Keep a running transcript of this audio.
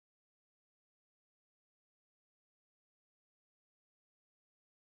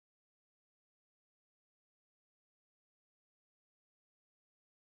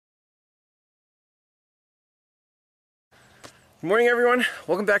Good morning, everyone.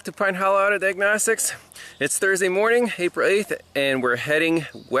 Welcome back to Pine Hollow Auto Diagnostics. It's Thursday morning, April 8th, and we're heading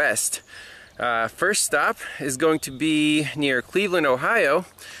west. First stop is going to be near Cleveland, Ohio.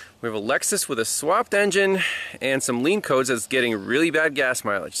 We have a Lexus with a swapped engine and some lean codes that's getting really bad gas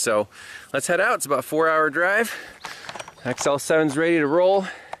mileage. So let's head out. It's about a 4-hour drive. XL7's ready to roll.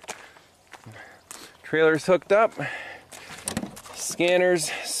 Trailer's hooked up.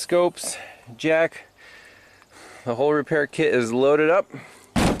 Scanners, scopes, jack. The whole repair kit is loaded up.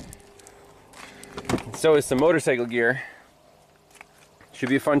 So is some motorcycle gear. Should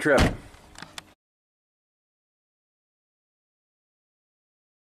be a fun trip.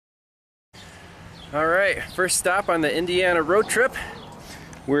 Alright, first stop on the Indiana road trip.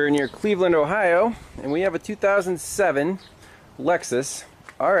 We're near Cleveland, Ohio, and we have a 2007 Lexus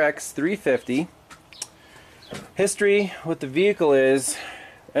RX 350. History with the vehicle is,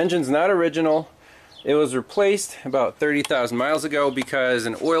 engine's not original. It was replaced about 30,000 miles ago because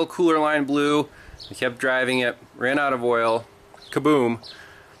an oil cooler line blew. We kept driving it, ran out of oil, kaboom,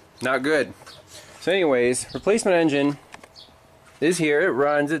 not good. So anyways, replacement engine is here. It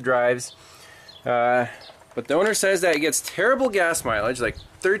runs, it drives, but the owner says that it gets terrible gas mileage, like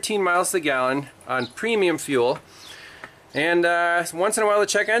 13 miles to the gallon on premium fuel, and once in a while the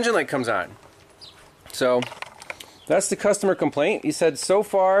check engine light comes on. So that's the customer complaint. He said so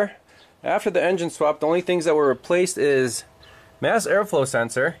far, after the engine swap, the only things that were replaced is mass airflow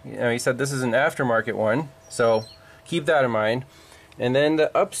sensor. He said this is an aftermarket one, so keep that in mind. And then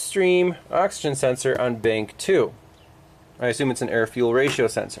the upstream oxygen sensor on bank 2. I assume it's an air-fuel ratio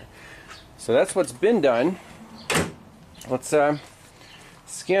sensor. So that's what's been done. Let's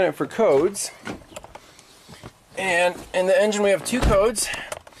scan it for codes. And in the engine we have 2 codes.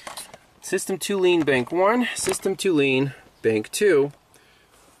 System 2 lean bank 1, System 2 lean bank 2.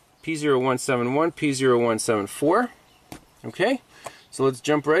 P0171, P0174. Okay, so let's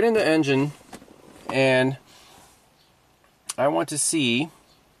jump right into engine, and I want to see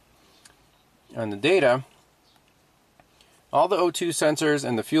on the data all the O2 sensors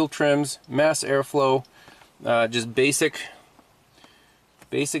and the fuel trims, mass airflow, just basic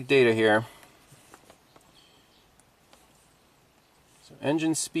data here. So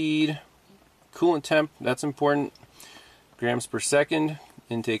engine speed, coolant temp, that's important, grams per second,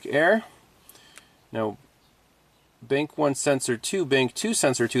 intake air. Now bank 1 sensor 2, bank 2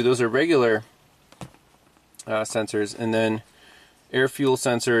 sensor 2, those are regular sensors, and then air fuel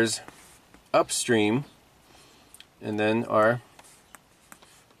sensors upstream, and then our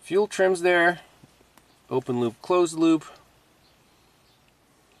fuel trims there, open loop, closed loop.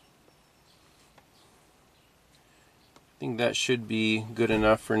 I think that should be good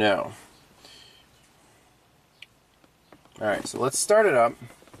enough for now. Alright, so let's start it up.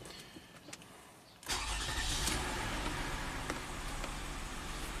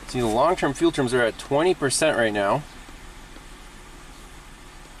 See, the long-term fuel trims are at 20% right now.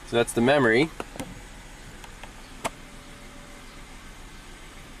 So that's the memory.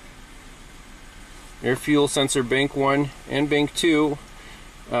 Air fuel sensor bank 1 and bank 2.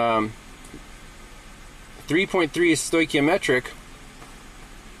 3.3 is stoichiometric.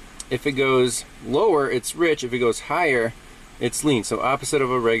 If it goes lower, it's rich. If it goes higher, it's lean. So opposite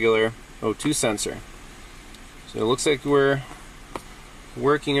of a regular O2 sensor. So it looks like we're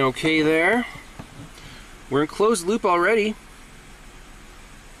working okay there. We're in closed loop already.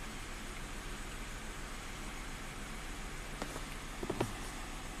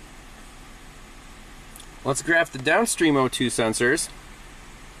 Let's graph the downstream O2 sensors.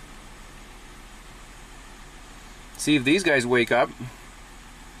 See if these guys wake up.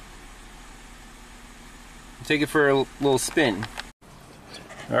 Take it for a little spin.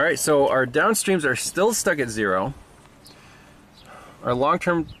 Alright, so our downstreams are still stuck at 0. Our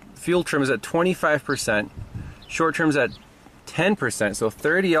long-term fuel trim is at 25%. Short term's at 10%, so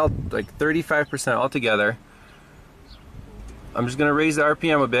 35% altogether. I'm just gonna raise the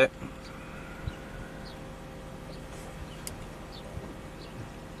RPM a bit.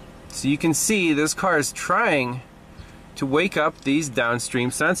 So you can see this car is trying to wake up these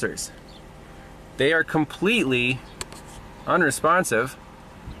downstream sensors. They are completely unresponsive.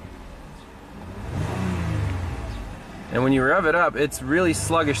 And when you rev it up, it's really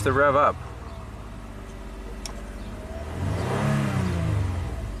sluggish to rev up.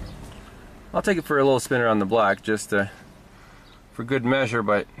 I'll take it for a little spin around the block just for good measure,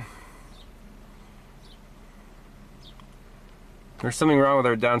 but there's something wrong with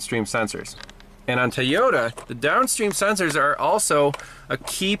our downstream sensors. And on Toyota, the downstream sensors are also a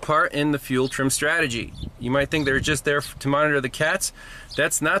key part in the fuel trim strategy. You might think they're just there to monitor the cats.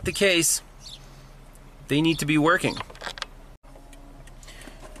 That's not the case. They need to be working.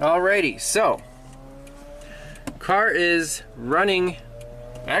 Alrighty, so car is running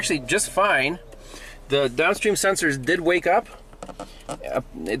actually just fine. The downstream sensors did wake up.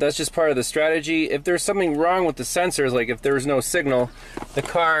 That's just part of the strategy. If there's something wrong with the sensors, like if there was no signal, the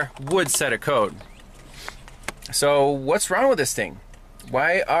car would set a code. So what's wrong with this thing?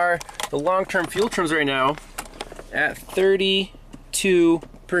 Why are the long-term fuel trims right now at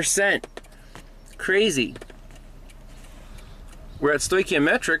 32%? Crazy. We're at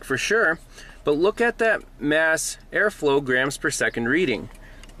stoichiometric for sure, but look at that mass airflow grams per second reading.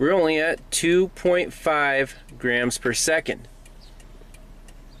 We're only at 2.5 grams per second.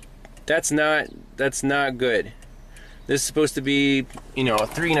 That's not good. This is supposed to be, you know, a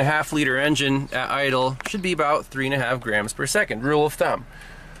 3.5 liter engine at idle should be about 3.5 grams per second, rule of thumb.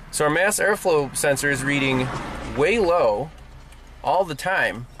 So our mass airflow sensor is reading way low all the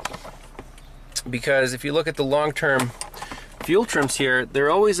time, because if you look at the long-term fuel trims here,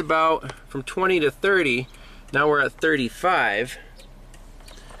 they're always about from 20 to 30. Now we're at 35.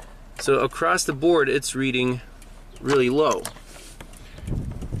 So across the board, it's reading really low.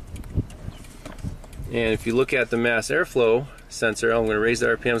 And if you look at the mass airflow sensor, I'm going to raise the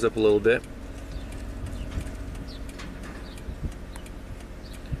RPMs up a little bit.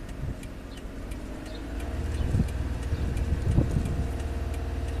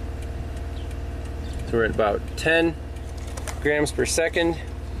 So we're at about 10 grams per second.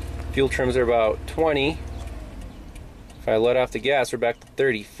 Fuel trims are about 20. If I let off the gas, we're back to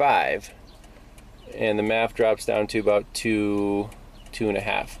 35. And the MAF drops down to about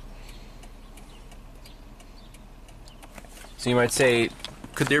 2.5. So you might say,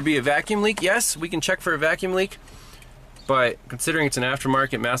 could there be a vacuum leak? Yes, we can check for a vacuum leak, but considering it's an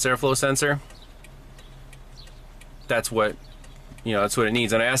aftermarket mass airflow sensor, that's what, you know, that's what it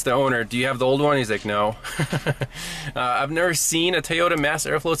needs. And I asked the owner, do you have the old one? He's like, no. I've never seen a Toyota mass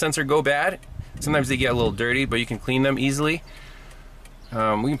airflow sensor go bad. Sometimes they get a little dirty, but you can clean them easily. We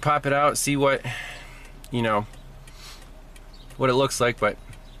can pop it out, see what, you know, what it looks like, but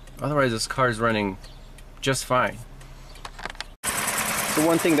otherwise this car is running just fine. The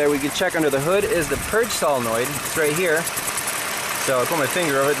one thing that we could check under the hood is the purge solenoid. It's right here. So I put my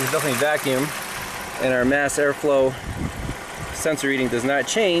finger over it, there's definitely vacuum, and our mass airflow sensor reading does not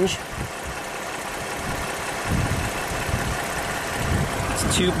change. It's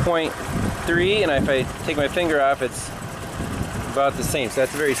 2.3, and if I take my finger off, it's about the same. So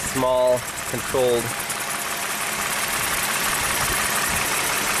that's a very small, controlled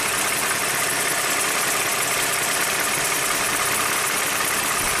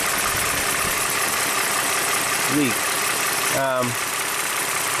leak.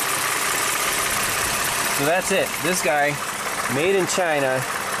 So that's it. This guy, made in China.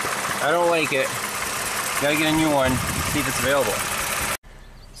 I don't like it. Gotta get a new one, see if it's available.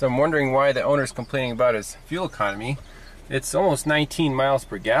 So I'm wondering why the owner's complaining about his fuel economy. It's almost 19 miles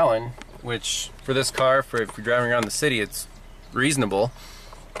per gallon, which for this car, if you're driving around the city, it's reasonable.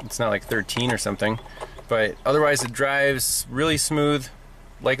 It's not like 13 or something. But otherwise it drives really smooth,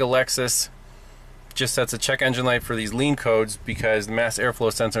 like a Lexus. Just sets a check engine light for these lean codes because the mass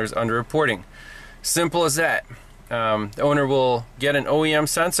airflow sensor is underreporting. Simple as that. The owner will get an OEM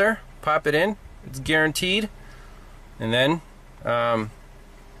sensor, pop it in, it's guaranteed, and then if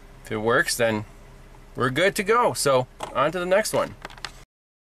it works, then we're good to go. So on to the next one.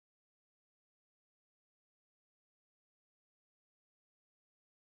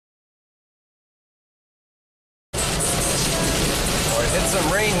 Well, it hit some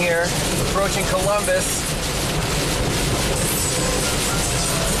rain here, approaching Columbus.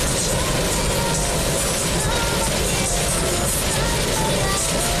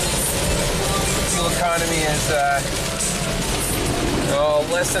 Fuel economy is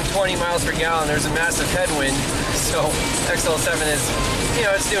less than 20 miles per gallon. There's a massive headwind, so XL7 is, you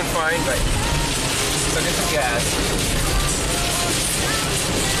know, it's doing fine, but look at some gas.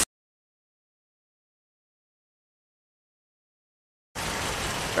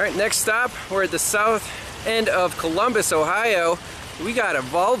 Alright, next stop, we're at the south end of Columbus, Ohio. We got a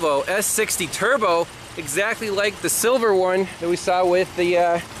Volvo S60 Turbo, exactly like the silver one that we saw with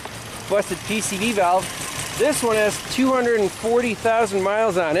the busted PCV valve. This one has 240,000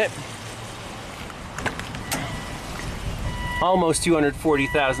 miles on it. Almost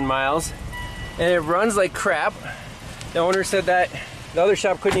 240,000 miles. And it runs like crap. The owner said that the other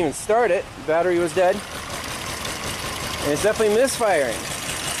shop couldn't even start it. The battery was dead. And it's definitely misfiring.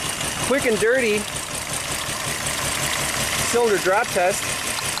 Quick and dirty cylinder drop test.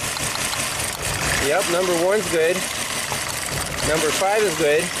 Yep, number 1's good. Number 5 is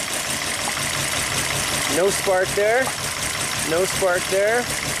good. No spark there. No spark there.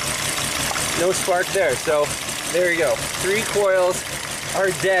 No spark there. So there you go. 3 coils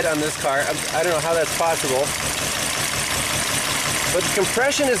are dead on this car. I don't know how that's possible. But the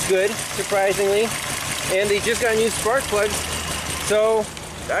compression is good, surprisingly. And they just got new spark plugs. So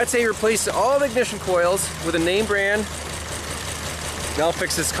I'd say replace all the ignition coils with a name brand. That'll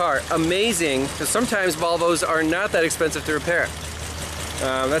fix this car. Amazing, because sometimes Volvos are not that expensive to repair.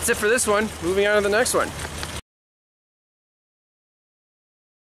 That's it for this one. Moving on to the next one.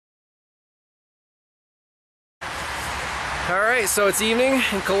 Alright, so it's evening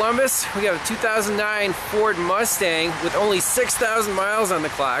in Columbus. We got a 2009 Ford Mustang with only 6,000 miles on the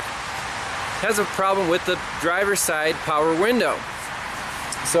clock. Has a problem with the driver's side power window.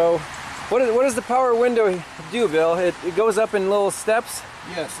 So what does the power window do, Bill? It goes up in little steps?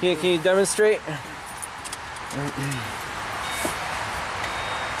 Yes. Can you demonstrate?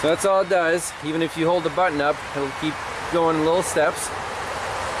 So that's all it does. Even if you hold the button up, it'll keep going in little steps.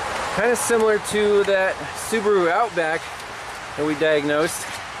 Kind of similar to that Subaru Outback that we diagnosed.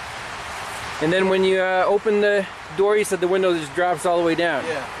 And then when you open the door, you said the window just drops all the way down.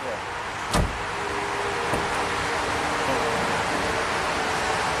 Yeah.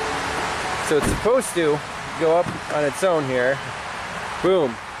 So it's supposed to go up on its own here.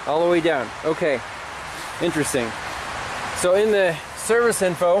 Boom, all the way down. Okay, interesting. So in the service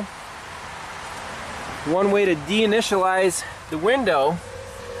info, one way to deinitialize the window,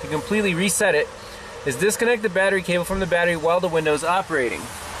 to completely reset it, is disconnect the battery cable from the battery while the window is operating.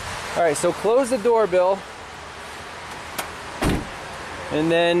 All right, so close the door, Bill. And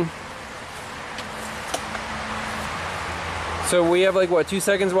then, so we have like what, 2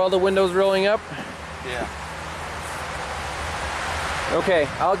 seconds while the window's rolling up? Yeah. Okay,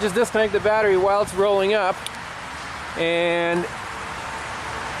 I'll just disconnect the battery while it's rolling up. And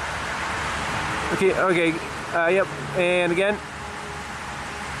yep, and again.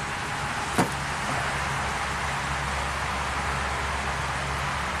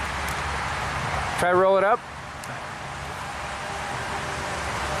 Try to roll it up.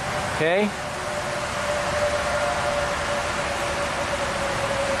 Okay.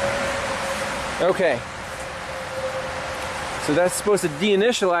 Okay. So that's supposed to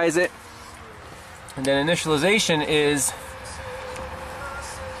deinitialize it. And then initialization is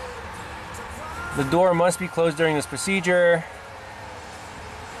the door must be closed during this procedure.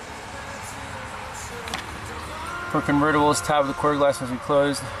 For convertibles, top of the quarter glass must be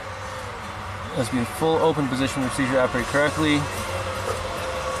closed. Must be in full open position for the procedure to operate correctly.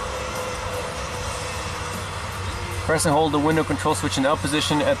 Press and hold the window control switch in L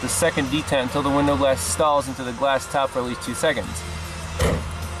position at the second detent until the window glass stalls into the glass top for at least 2 seconds.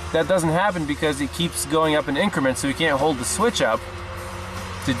 That doesn't happen because it keeps going up in increments, so we can't hold the switch up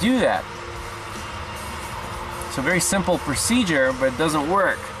to do that. It's a very simple procedure, but it doesn't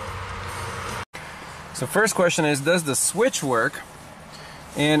work. So first question is, does the switch work?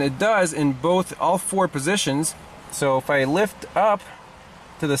 And it does in all 4 positions. So if I lift up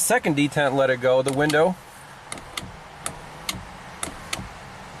to the second detent and let it go, the window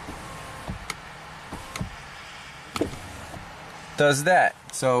does that.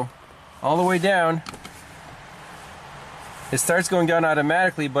 So all the way down, it starts going down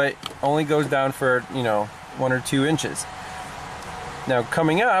automatically, but only goes down for, 1 or 2 inches. Now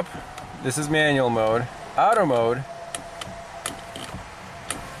coming up, this is manual mode. Auto mode,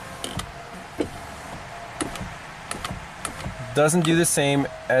 doesn't do the same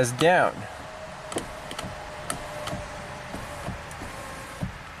as down.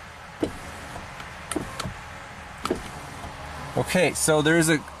 Okay, so there's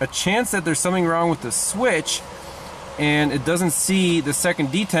a chance that there's something wrong with the switch and it doesn't see the second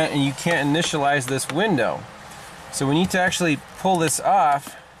detent and you can't initialize this window. So we need to actually pull this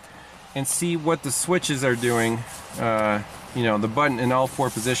off and see what the switches are doing, the button in all 4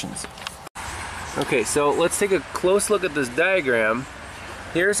 positions. Okay, so let's take a close look at this diagram.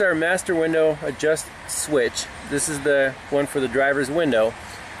 Here's our master window adjust switch. This is the one for the driver's window.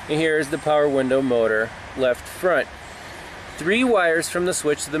 And here's the power window motor, left front. 3 wires from the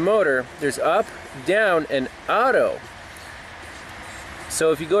switch to the motor. There's up, down, and auto.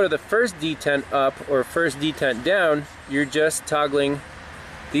 So if you go to the first detent up or first detent down, you're just toggling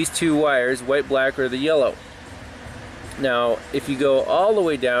these 2 wires, white, black, or the yellow. Now, if you go all the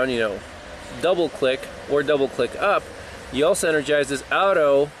way down, double click or double click up, you also energize this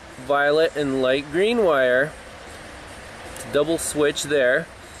auto violet and light green wire. Double switch there.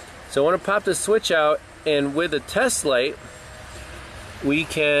 So I want to pop the switch out, and with a test light we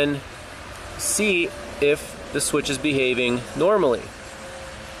can see if the switch is behaving normally.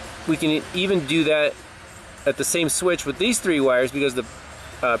 We can even do that at the same switch with these 3 wires because the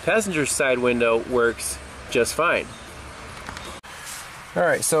passenger side window works just fine.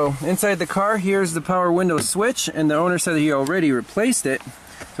 Alright, so inside the car, here's the power window switch, and the owner said that he already replaced it.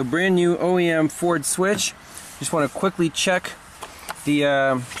 So brand new OEM Ford switch. Just want to quickly check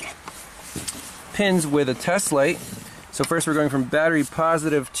the pins with a test light. So first we're going from battery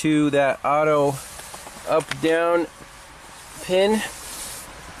positive to that auto up down pin.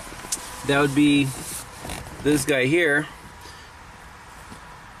 That would be this guy here,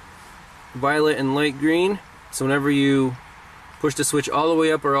 violet and light green. So whenever you push the switch all the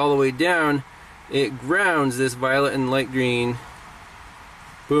way up or all the way down, it grounds this violet and light green.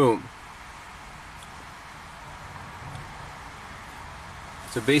 Boom.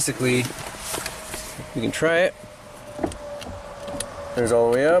 So basically, you can try it. There's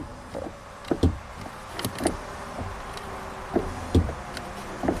all the way up.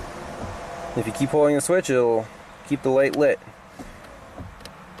 If you keep holding the switch, it'll keep the light lit.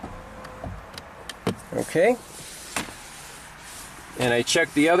 Okay. And I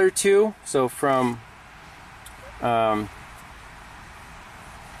checked the other 2, so from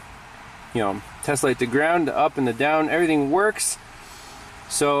you know, test light to ground, the up and the down, everything works.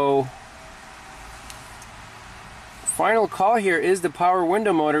 So final call here is the power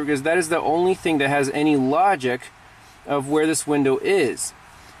window motor, because that is the only thing that has any logic of where this window is.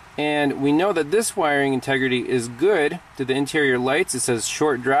 And we know that this wiring integrity is good to the interior lights. It says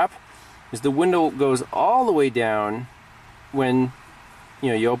short drop, because the window goes all the way down when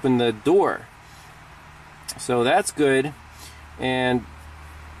you open the door. So that's good. And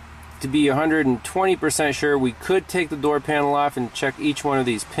to be 120% sure, we could take the door panel off and check each one of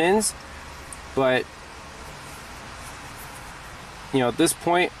these pins, but at this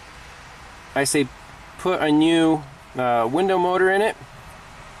point I say put a new window motor in it,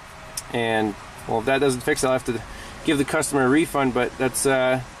 and well, if that doesn't fix it, I'll have to give the customer a refund, but that's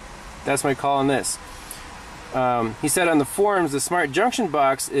my call on this. He said on the forums the smart junction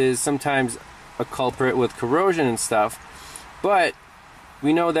box is sometimes a culprit with corrosion and stuff, but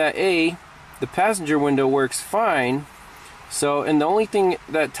we know that the passenger window works fine. So, and the only thing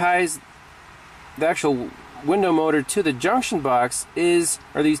that ties the actual window motor to the junction box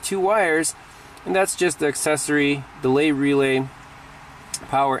are these 2 wires, and that's just the accessory delay relay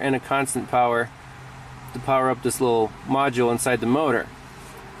power and a constant power to power up this little module inside the motor.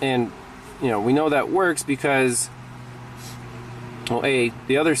 And we know that works because, well,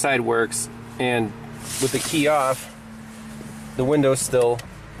 the other side works, and with the key off, the window still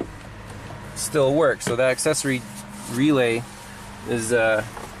works. So that accessory relay is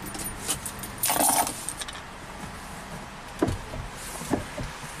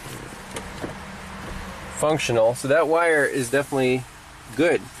functional. So that wire is definitely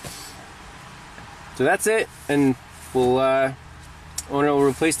good. So that's it, and owner will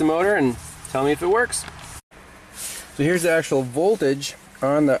replace the motor and tell me if it works. So here's the actual voltage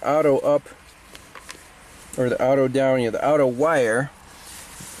on the auto up or the auto down, the auto wire.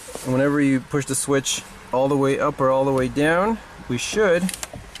 And whenever you push the switch all the way up or all the way down, that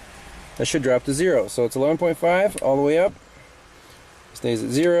should drop to 0. So it's 11.5 all the way up, stays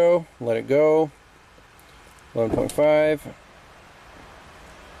at 0, let it go, 11.5.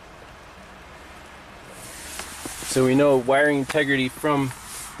 So we know wiring integrity from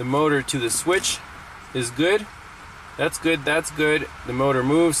the motor to the switch is good. That's good, that's good. The motor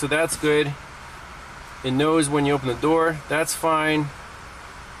moves, so that's good. It knows when you open the door, that's fine.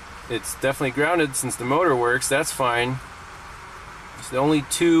 It's definitely grounded since the motor works, that's fine. So the only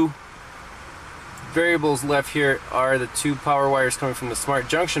 2 variables left here are the 2 power wires coming from the smart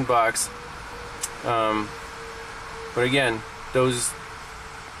junction box. But again, those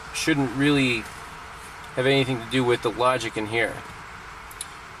shouldn't really have anything to do with the logic in here.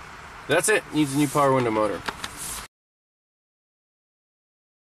 That's it. Needs a new power window motor.